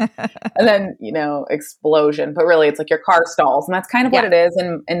not. And then, explosion. But really it's like your car stalls. And that's kind of what it is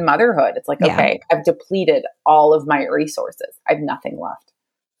in motherhood. It's like, okay, I've depleted all of my resources. I have nothing left.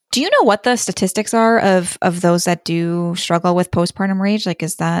 Do you know what the statistics are of those that do struggle with postpartum rage? Like, do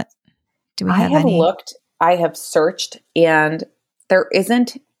we have any? I have searched, and there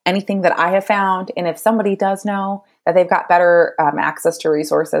isn't anything that I have found. And if somebody does know that they've got better access to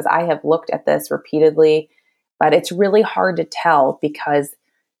resources, I have looked at this repeatedly, but it's really hard to tell because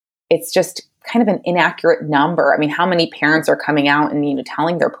it's just kind of an inaccurate number. I mean, how many parents are coming out and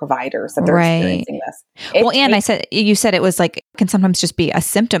telling their providers that they're experiencing this? You said it was like, can sometimes just be a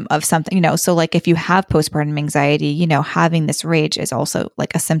symptom of something, so like if you have postpartum anxiety, having this rage is also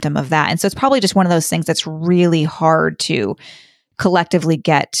like a symptom of that. And so it's probably just one of those things that's really hard to collectively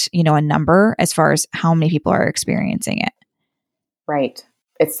get, a number as far as how many people are experiencing it. Right.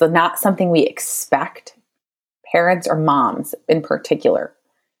 It's not something we expect parents or moms in particular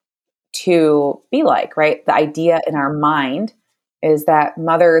to be like, right? The idea in our mind is that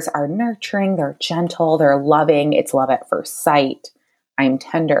mothers are nurturing, they're gentle, they're loving. It's love at first sight. I'm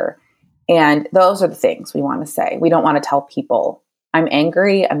tender. And those are the things we want to say. We don't want to tell people, I'm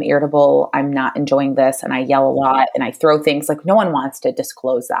angry, I'm irritable, I'm not enjoying this, and I yell a lot and I throw things. Like, no one wants to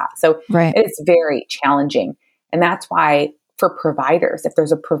disclose that. So it's very challenging. And that's why for providers, if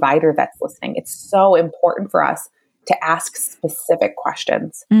there's a provider that's listening, it's so important for us to ask specific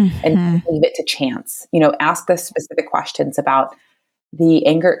questions and leave it to chance. Ask the specific questions about the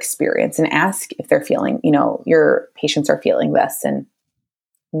anger experience and ask if they're feeling, your patients are feeling this, and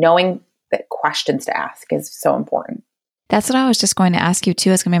knowing that questions to ask is so important. That's what I was just going to ask you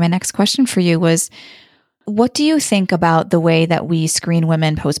too. It's going to be my next question for you was, what do you think about the way that we screen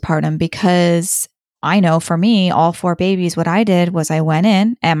women postpartum? Because I know for me, all 4 babies, what I did was I went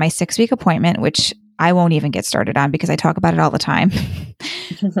in at my 6-week appointment, which I won't even get started on because I talk about it all the time.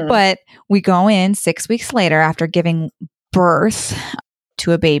 But we go in 6 weeks later after giving birth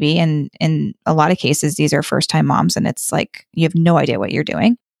to a baby. And in a lot of cases, these are first-time moms, and it's like you have no idea what you're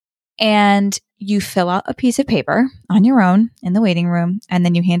doing. And you fill out a piece of paper on your own in the waiting room, and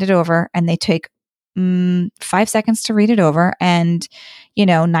then you hand it over, and they take 5 seconds to read it over. And,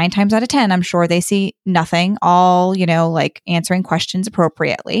 9 times out of 10, I'm sure they see nothing, all, like answering questions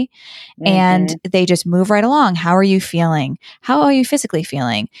appropriately. And they just move right along. How are you feeling? How are you physically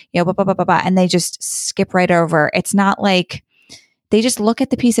feeling? Blah, blah, blah, blah, blah. And they just skip right over. It's not like they just look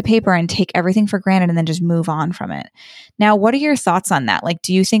at the piece of paper and take everything for granted and then just move on from it. Now, what are your thoughts on that? Like,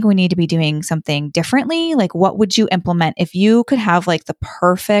 do you think we need to be doing something differently? Like, what would you implement if you could have like the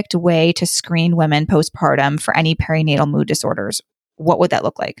perfect way to screen women postpartum for any perinatal mood disorders? What would that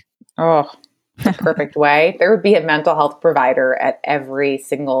look like? Oh, the perfect way. There would be a mental health provider at every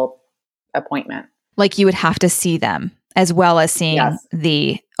single appointment. Like, you would have to see them as well as seeing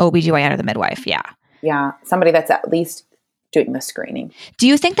the OBGYN or the midwife. Yeah. Yeah. Somebody that's at least doing the screening. Do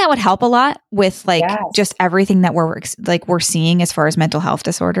you think that would help a lot with just everything that we're seeing as far as mental health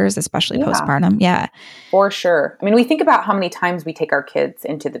disorders, especially postpartum? Yeah, for sure. I mean, we think about how many times we take our kids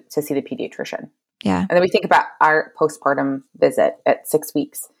to see the pediatrician. Yeah. And then we think about our postpartum visit at 6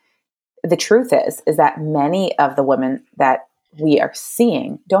 weeks. The truth is that many of the women that we are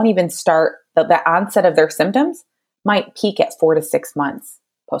seeing don't even start, the onset of their symptoms might peak at 4 to 6 months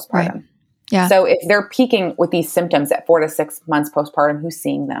postpartum. Right. Yeah. So if they're peaking with these symptoms at 4 to 6 months postpartum, who's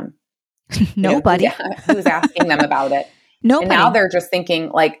seeing them? Nobody. Who's asking them about it? Nobody. And now they're just thinking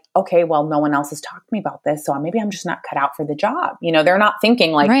like, okay, well, no one else has talked to me about this, so maybe I'm just not cut out for the job. They're not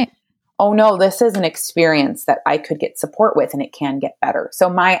thinking like, oh no, this is an experience that I could get support with and it can get better. So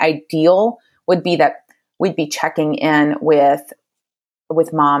my ideal would be that we'd be checking in with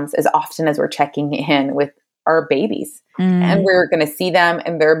moms as often as we're checking in with our babies. And we're going to see them,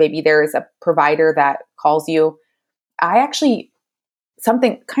 and maybe there is a provider that calls you.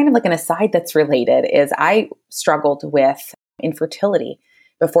 Something kind of like an aside that's related is I struggled with infertility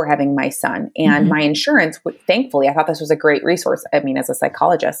before having my son, and my insurance, thankfully, I thought this was a great resource. I mean, as a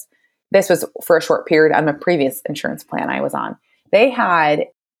psychologist, this was for a short period on a previous insurance plan I was on. They had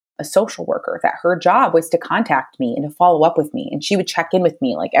a social worker that her job was to contact me and to follow up with me. And she would check in with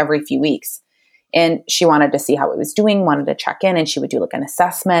me like every few weeks. And she wanted to see how it was doing, wanted to check in, and she would do like an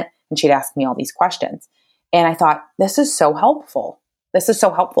assessment, and she'd ask me all these questions. And I thought, this is so helpful. This is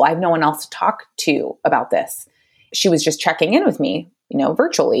so helpful. I have no one else to talk to about this. She was just checking in with me,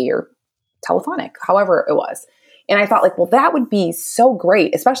 virtually or telephonic, however it was. And I thought like, well, that would be so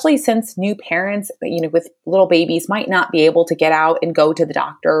great, especially since new parents, with little babies might not be able to get out and go to the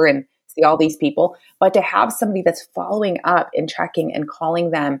doctor and see all these people, but to have somebody that's following up and checking and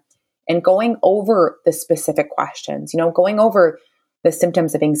calling them and going over the specific questions, going over the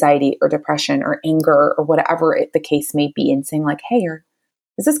symptoms of anxiety or depression or anger or whatever the case may be, and saying like, hey,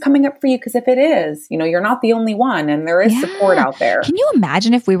 is this coming up for you? Because if it is, you're not the only one, and there is support out there. Can you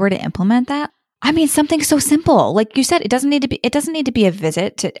imagine if we were to implement that? I mean, something so simple. Like you said, it doesn't need to be a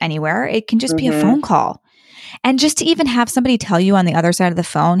visit to anywhere. It can just be a phone call. And just to even have somebody tell you on the other side of the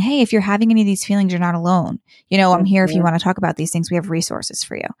phone, hey, if you're having any of these feelings, you're not alone. I'm here if you want to talk about these things. We have resources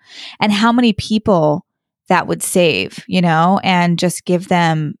for you. And how many people that would save, and just give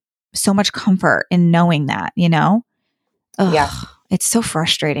them so much comfort in knowing that, Ugh, yeah. It's so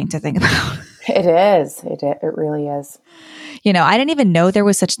frustrating to think about. It is. It really is. I didn't even know there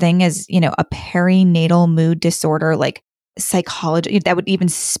was such thing as, a perinatal mood disorder, like psychology that would even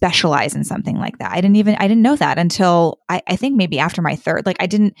specialize in something like that. I didn't know that until I think maybe after my third,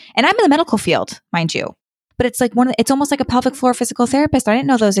 and I'm in the medical field, mind you, but it's like it's almost like a pelvic floor physical therapist. I didn't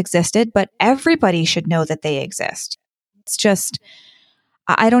know those existed, but everybody should know that they exist. It's just,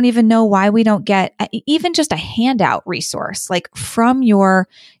 I don't even know why we don't get even just a handout resource, like from your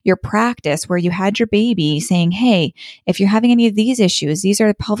practice where you had your baby saying, hey, if you're having any of these issues, these are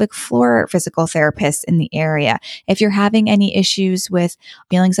the pelvic floor physical therapists in the area. If you're having any issues with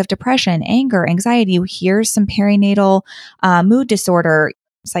feelings of depression, anger, anxiety, here's some perinatal mood disorder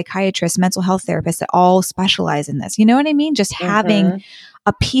psychiatrists, mental health therapists that all specialize in this. You know what I mean? Just having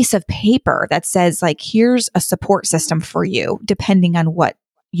a piece of paper that says like, here's a support system for you, depending on what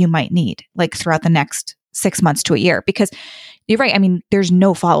you might need, like throughout the next 6 months to a year. Because you're right. I mean, there's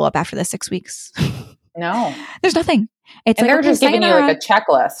no follow-up after the 6 weeks. No. There's nothing. It's and like, they're just giving you like a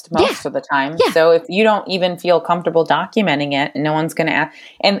checklist most of the time. Yeah. So if you don't even feel comfortable documenting it, no one's going to ask.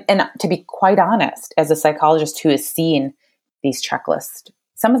 And to be quite honest, as a psychologist who has seen these checklists,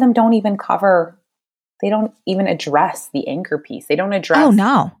 some of them don't even cover, they don't even address the anchor piece. They don't address,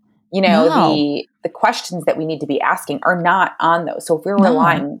 the questions that we need to be asking are not on those. So if we're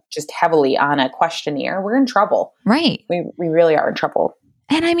relying just heavily on a questionnaire, we're in trouble. Right. We really are in trouble.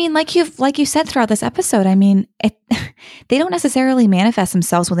 And I mean, like you said throughout this episode, I mean, they don't necessarily manifest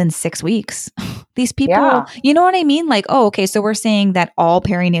themselves within 6 weeks. These people, you know what I mean? Like, oh, okay, so we're saying that all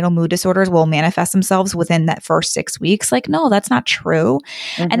perinatal mood disorders will manifest themselves within that first 6 weeks. Like, no, that's not true.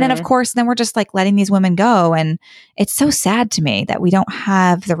 And then, of course, then we're just like letting these women go. And it's so sad to me that we don't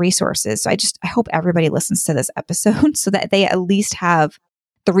have the resources. So I hope everybody listens to this episode so that they at least have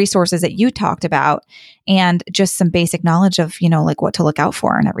the resources that you talked about and just some basic knowledge of, like what to look out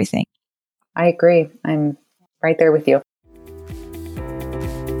for and everything. I agree. I'm right there with you.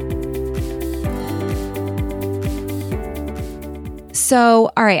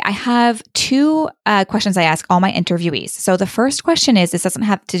 So, all right, I have 2 questions I ask all my interviewees. So the first question is, this doesn't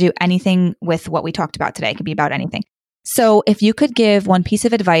have to do anything with what we talked about today. It can be about anything. So if you could give one piece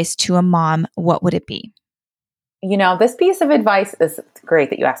of advice to a mom, what would it be? This piece of advice is great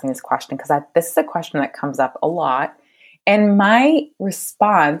that you asked me this question because this is a question that comes up a lot. And my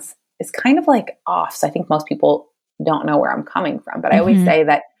response is kind of like off. So I think most people don't know where I'm coming from. But I always say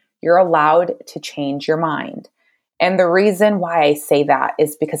that you're allowed to change your mind. And the reason why I say that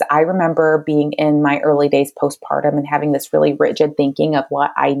is because I remember being in my early days postpartum and having this really rigid thinking of what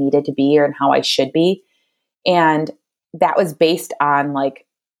I needed to be and how I should be. And that was based on like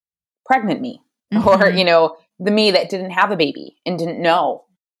pregnant me or, the me that didn't have a baby and didn't know.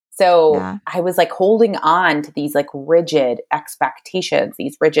 So I was like holding on to these like rigid expectations,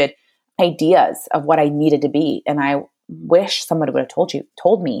 these rigid ideas of what I needed to be. And I wish somebody would have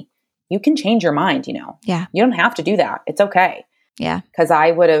told me, you can change your mind, Yeah. You don't have to do that. It's okay. Yeah. Because I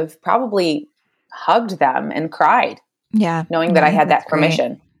would have probably hugged them and cried. Yeah. Knowing that I had that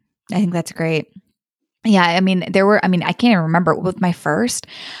permission. I think that's great. Yeah. I mean, I can't even remember with my first,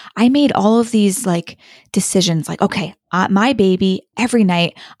 I made all of these like decisions like, okay, my baby every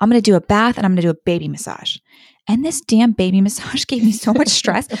night, I'm going to do a bath and I'm going to do a baby massage. And this damn baby massage gave me so much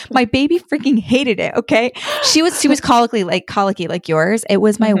stress. My baby freaking hated it. Okay. She was colicky like yours. It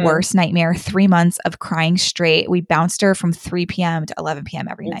was my worst nightmare. 3 months of crying straight. We bounced her from 3 p.m. to 11 p.m.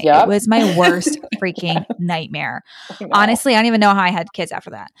 every night. Yep. It was my worst freaking nightmare. Honestly, I don't even know how I had kids after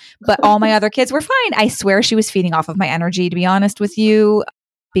that, but all my other kids were fine. I swear she was feeding off of my energy, to be honest with you.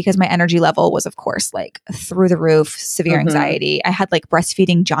 Because my energy level was, of course, like through the roof, severe anxiety. I had like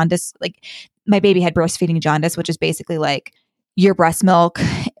breastfeeding jaundice. Like my baby had breastfeeding jaundice, which is basically like your breast milk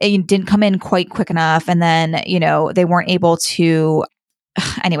it didn't come in quite quick enough. And then, they weren't able to,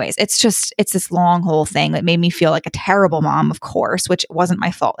 anyways, it's this long whole thing that made me feel like a terrible mom, of course, which wasn't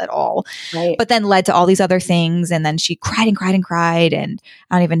my fault at all, right. But then led to all these other things. And then she cried and cried and cried. And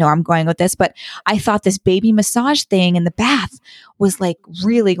I don't even know where I'm going with this, but I thought this baby massage thing in the bath was like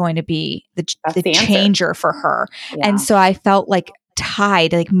really going to be the changer for her. Yeah. And so I felt like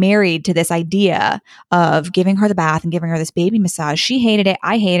tied, like married to this idea of giving her the bath and giving her this baby massage. She hated it.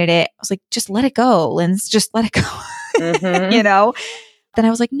 I hated it. I was like, just let it go, Linz, just let it go. Then I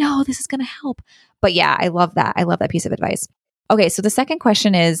was like, no, this is going to help. But yeah, I love that. I love that piece of advice. Okay. So the second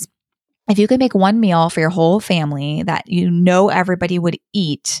question is, if you could make one meal for your whole family that everybody would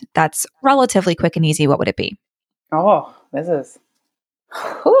eat, that's relatively quick and easy, what would it be? Oh, this is,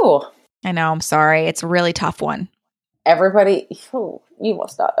 whew. I know. I'm sorry. It's a really tough one. Everybody, you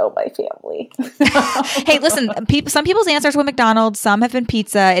must not know my family. Hey, listen, some people's answers were McDonald's, some have been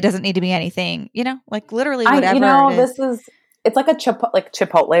pizza. It doesn't need to be anything, like literally whatever. It's like a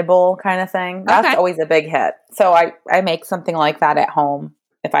Chipotle bowl kind of thing. That's always a big hit. So I make something like that at home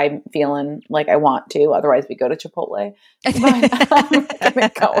if I'm feeling like I want to. Otherwise, we go to Chipotle. But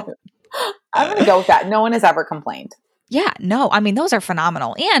I'm going to go with that. No one has ever complained. Yeah, no, I mean, those are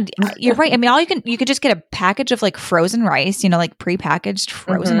phenomenal. And you're right. I mean, you could just get a package of like frozen rice, like prepackaged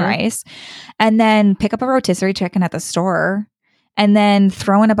frozen rice, and then pick up a rotisserie chicken at the store and then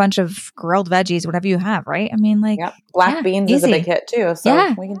throw in a bunch of grilled veggies, whatever you have, right? I mean, like black beans easy. is a big hit too.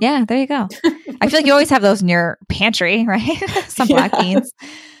 So yeah, there you go. I feel like you always have those in your pantry, right? Some black beans.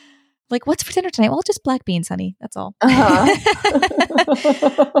 Like, what's for dinner tonight? Well, just black beans, honey. That's all. Oh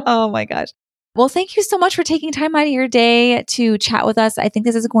my gosh. Well, thank you so much for taking time out of your day to chat with us. I think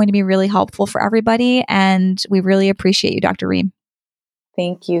this is going to be really helpful for everybody, and we really appreciate you, Dr. Ream.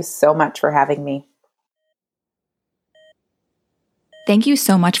 Thank you so much for having me. Thank you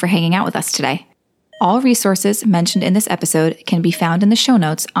so much for hanging out with us today. All resources mentioned in this episode can be found in the show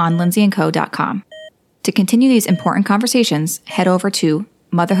notes on lindsayandco.com. To continue these important conversations, head over to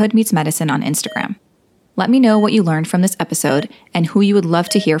Motherhood Meets Medicine on Instagram. Let me know what you learned from this episode and who you would love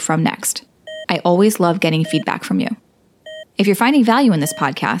to hear from next. I always love getting feedback from you. If you're finding value in this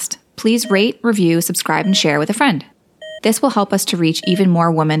podcast, please rate, review, subscribe, and share with a friend. This will help us to reach even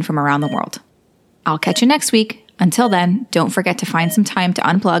more women from around the world. I'll catch you next week. Until then, don't forget to find some time to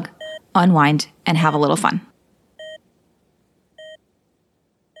unplug, unwind, and have a little fun.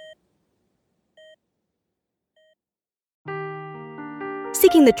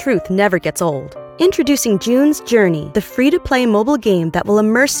 Seeking the truth never gets old. Introducing June's Journey, the free-to-play mobile game that will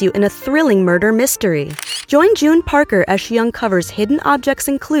immerse you in a thrilling murder mystery. Join June Parker as she uncovers hidden objects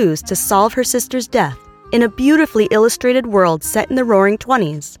and clues to solve her sister's death in a beautifully illustrated world set in the Roaring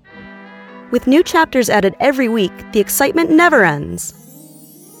 '20s. With new chapters added every week, the excitement never ends.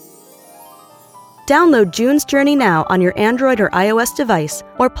 Download June's Journey now on your Android or iOS device,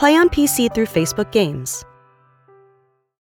 or play on PC through Facebook Games.